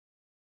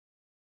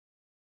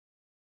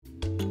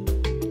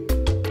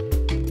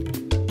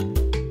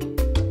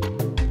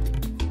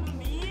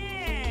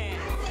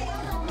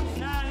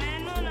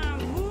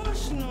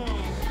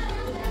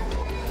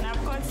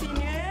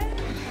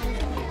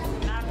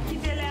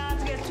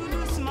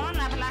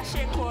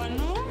lâcher corps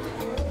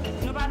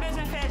nous pas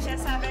besoin faire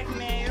geste avec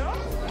main yo,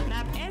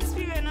 n'a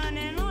inspiré dans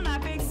nez nous, n'a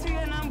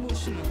expiré dans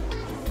bouche nous.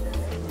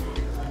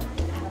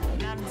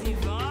 N'a dit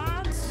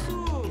ventre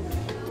sous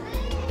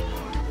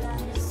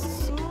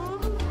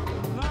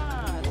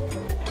ventre.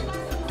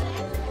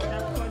 N'a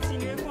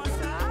continuer comme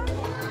ça.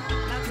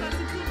 N'a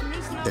sorti tout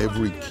muscle.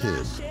 Every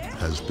kid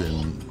has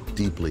been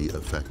deeply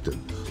affected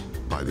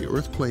by the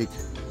earthquake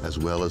as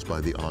well as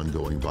by the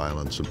ongoing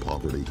violence and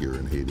poverty here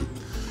in Haiti.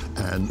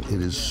 And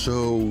it is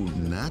so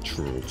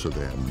natural to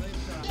them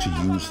to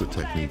use the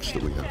techniques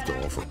that we have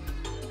to offer.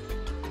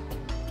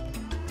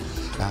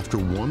 After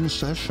one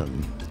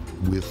session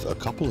with a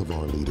couple of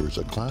our leaders,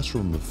 a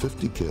classroom of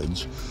 50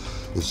 kids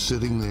is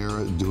sitting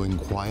there doing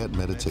quiet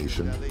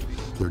meditation.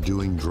 They're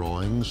doing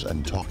drawings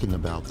and talking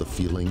about the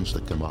feelings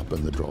that come up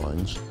in the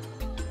drawings.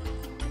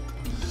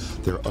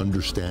 They're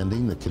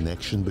understanding the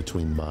connection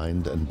between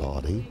mind and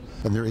body,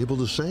 and they're able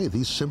to say,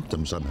 these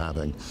symptoms I'm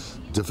having,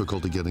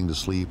 difficulty getting to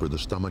sleep or the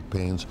stomach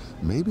pains,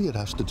 maybe it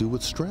has to do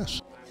with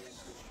stress.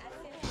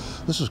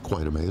 This is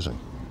quite amazing.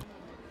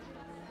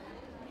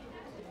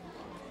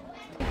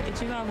 Et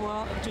tu vas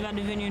voir, tu vas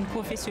devenir une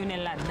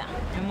professionnelle là-dedans.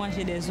 Mais moi,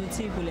 j'ai des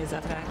outils pour les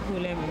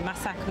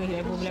massacrer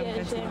les problèmes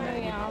que tu as.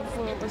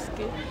 Parce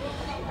que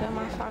dans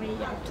ma famille,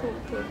 il y a trop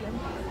de problèmes.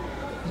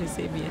 Je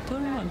sais bien, tout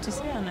le monde, tu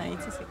sais, en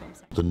Haïti, c'est comme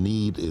ça. The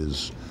need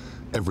is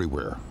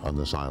everywhere on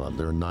this island.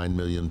 There are 9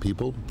 million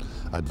people.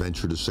 I'd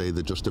venture to say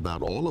that just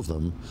about all of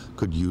them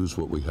could use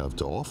what we have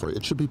to offer.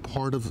 It should be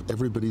part of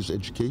everybody's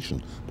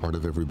education, part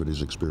of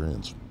everybody's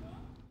experience.